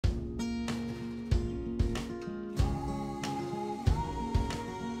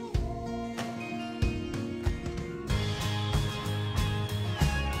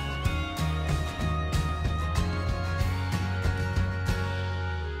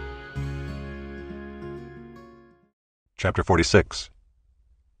Chapter 46.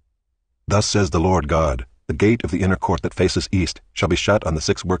 Thus says the Lord God, the gate of the inner court that faces east shall be shut on the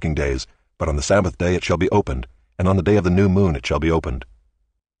 6 working days, but on the Sabbath day it shall be opened, and on the day of the new moon it shall be opened.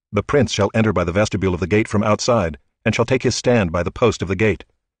 The prince shall enter by the vestibule of the gate from outside, and shall take his stand by the post of the gate.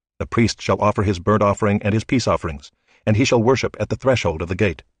 The priest shall offer his burnt offering and his peace offerings, and he shall worship at the threshold of the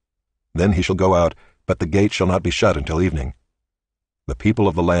gate. Then he shall go out, but the gate shall not be shut until evening. The people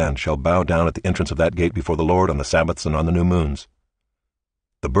of the land shall bow down at the entrance of that gate before the Lord on the Sabbaths and on the new moons.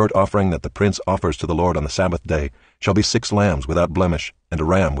 The burnt offering that the prince offers to the Lord on the Sabbath day shall be 6 lambs without blemish, and a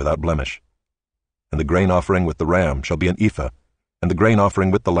ram without blemish. And the grain offering with the ram shall be an ephah, and the grain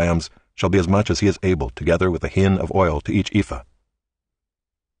offering with the lambs shall be as much as he is able, together with a hin of oil to each ephah.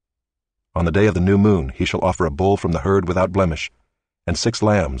 On the day of the new moon he shall offer a bull from the herd without blemish, and 6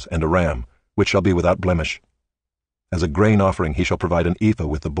 lambs and a ram, which shall be without blemish. As a grain offering he shall provide an ephah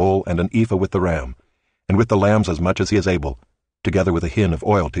with the bull and an ephah with the ram, and with the lambs as much as he is able, together with a hin of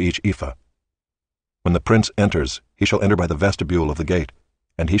oil to each ephah. When the prince enters, he shall enter by the vestibule of the gate,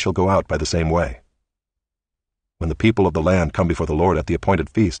 and he shall go out by the same way. When the people of the land come before the Lord at the appointed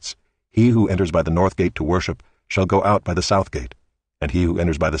feasts, he who enters by the north gate to worship shall go out by the south gate, and he who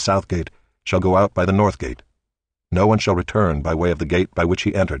enters by the south gate shall go out by the north gate. No one shall return by way of the gate by which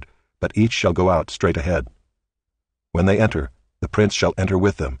he entered, but each shall go out straight ahead. When they enter, the prince shall enter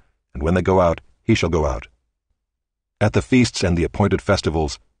with them, and when they go out, he shall go out. At the feasts and the appointed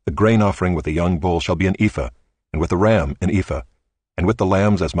festivals, the grain offering with the young bull shall be an ephah, and with the ram an ephah, and with the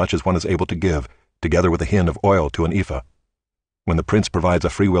lambs as much as one is able to give, together with a hin of oil to an ephah. When the prince provides a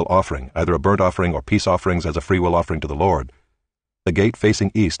freewill offering, either a burnt offering or peace offerings as a freewill offering to the Lord, the gate facing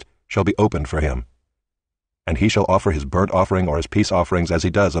east shall be opened for him. And he shall offer his burnt offering or his peace offerings as he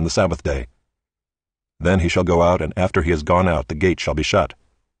does on the Sabbath day. Then he shall go out, and after he has gone out, the gate shall be shut.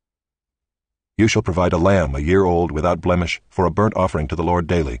 You shall provide a lamb 1 year old without blemish for a burnt offering to the Lord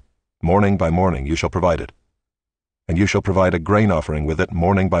daily. Morning by morning you shall provide it. And you shall provide a grain offering with it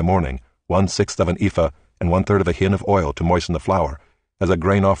morning by morning, 1/6 of an ephah and 1/3 of a hin of oil to moisten the flour, as a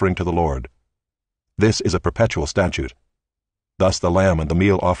grain offering to the Lord. This is a perpetual statute. Thus the lamb and the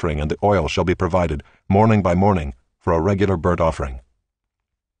meal offering and the oil shall be provided morning by morning for a regular burnt offering.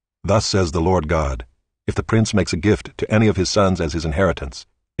 Thus says the Lord God, if the prince makes a gift to any of his sons as his inheritance,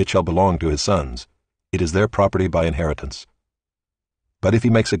 it shall belong to his sons. It is their property by inheritance. But if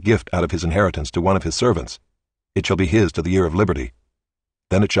he makes a gift out of his inheritance to one of his servants, it shall be his to the year of liberty.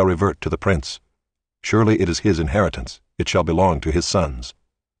 Then it shall revert to the prince. Surely it is his inheritance. It shall belong to his sons.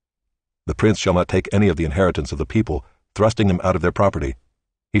 The prince shall not take any of the inheritance of the people, thrusting them out of their property.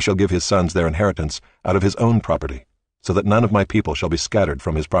 He shall give his sons their inheritance out of his own property, so that none of my people shall be scattered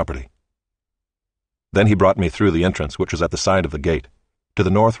from his property. Then he brought me through the entrance which was at the side of the gate, to the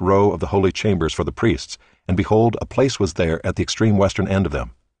north row of the holy chambers for the priests, and behold, a place was there at the extreme western end of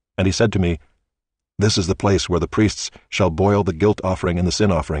them. And he said to me, This is the place where the priests shall boil the guilt offering and the sin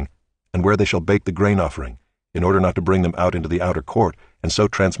offering, and where they shall bake the grain offering, in order not to bring them out into the outer court, and so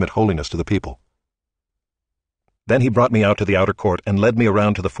transmit holiness to the people. Then he brought me out to the outer court, and led me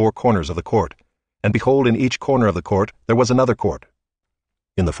around to the 4 corners of the court. And behold, in each corner of the court there was another court.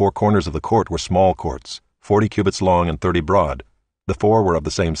 In the 4 corners of the court were small courts, 40 cubits long and 30 broad. The 4 were of the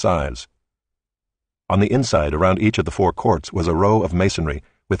same size. On the inside around each of the 4 courts was a row of masonry,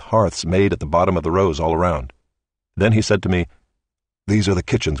 with hearths made at the bottom of the rows all around. Then he said to me, These are the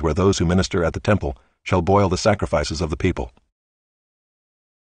kitchens where those who minister at the temple shall boil the sacrifices of the people.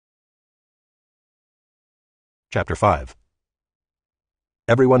 Chapter 5.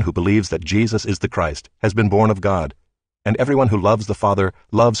 Everyone who believes that Jesus is the Christ has been born of God, and everyone who loves the Father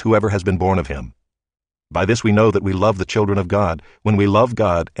loves whoever has been born of him. By this we know that we love the children of God, when we love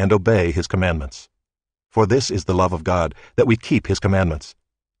God and obey his commandments. For this is the love of God, that we keep his commandments.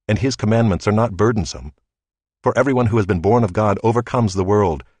 And his commandments are not burdensome. For everyone who has been born of God overcomes the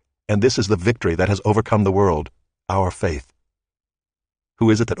world, and this is the victory that has overcome the world, our faith. Who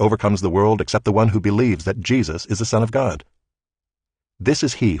is it that overcomes the world except the one who believes that Jesus is the Son of God? This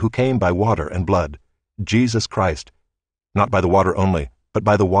is he who came by water and blood, Jesus Christ, not by the water only, but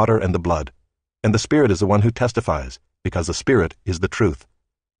by the water and the blood. And the Spirit is the one who testifies, because the Spirit is the truth.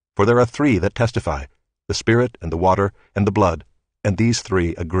 For there are 3 that testify, the Spirit and the water and the blood, and these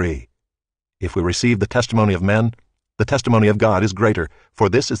 3 agree. If we receive the testimony of men, the testimony of God is greater, for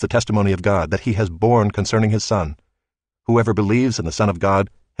this is the testimony of God, that he has borne concerning his Son. Whoever believes in the Son of God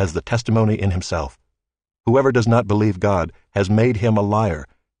has the testimony in himself. Whoever does not believe God has made him a liar,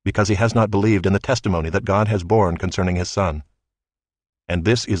 because he has not believed in the testimony that God has borne concerning his Son. And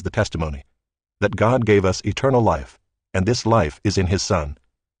this is the testimony, that God gave us eternal life, and this life is in his Son.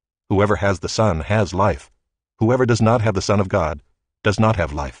 Whoever has the Son has life. Whoever does not have the Son of God does not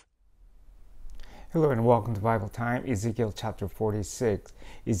have life. Hello and welcome to Bible Time, Ezekiel chapter 46.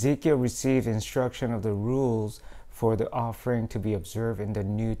 Ezekiel received instruction of the rules for the offering to be observed in the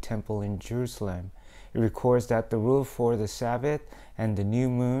new temple in Jerusalem. It records that the rule for the Sabbath and the new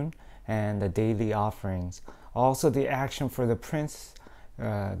moon and the daily offerings. Also the action for the prince,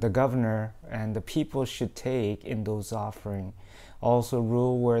 the governor, and the people should take in those offerings. Also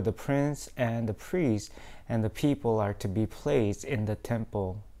rule where the prince and the priest and the people are to be placed in the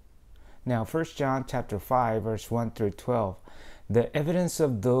temple. Now, 1 John chapter 5, verse 1 through 12. The evidence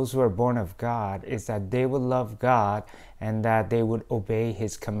of those who are born of God is that they would love God and that they would obey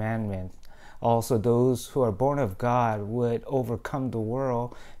His commandments. Also, those who are born of God would overcome the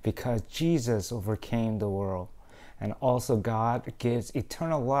world because Jesus overcame the world. And also God gives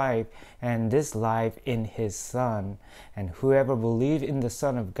eternal life, and this life in His Son. And whoever believes in the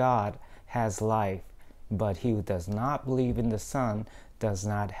Son of God has life. But he who does not believe in the Son does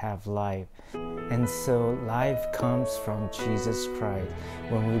not have life. And so life comes from Jesus Christ.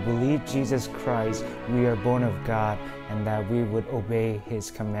 When we believe Jesus Christ, we are born of God, and that we would obey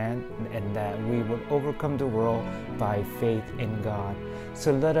His command, and that we would overcome the world by faith in God.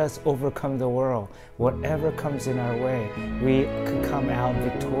 So let us overcome the world. Whatever comes in our way, we can come out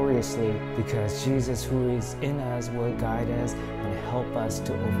victoriously because Jesus who is in us will guide us and help us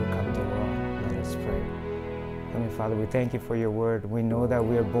to overcome the world. Let us pray. Heavenly Father, we thank You for Your word. We know that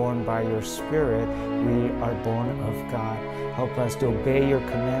we are born by Your Spirit. We are born of God. Help us to obey Your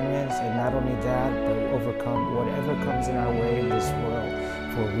commandments, and not only that, but overcome whatever comes in our way in this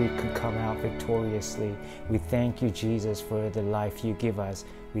world, for we could come out victoriously. We thank You, Jesus, for the life You give us.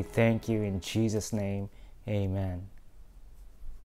 We thank You in Jesus' name. Amen.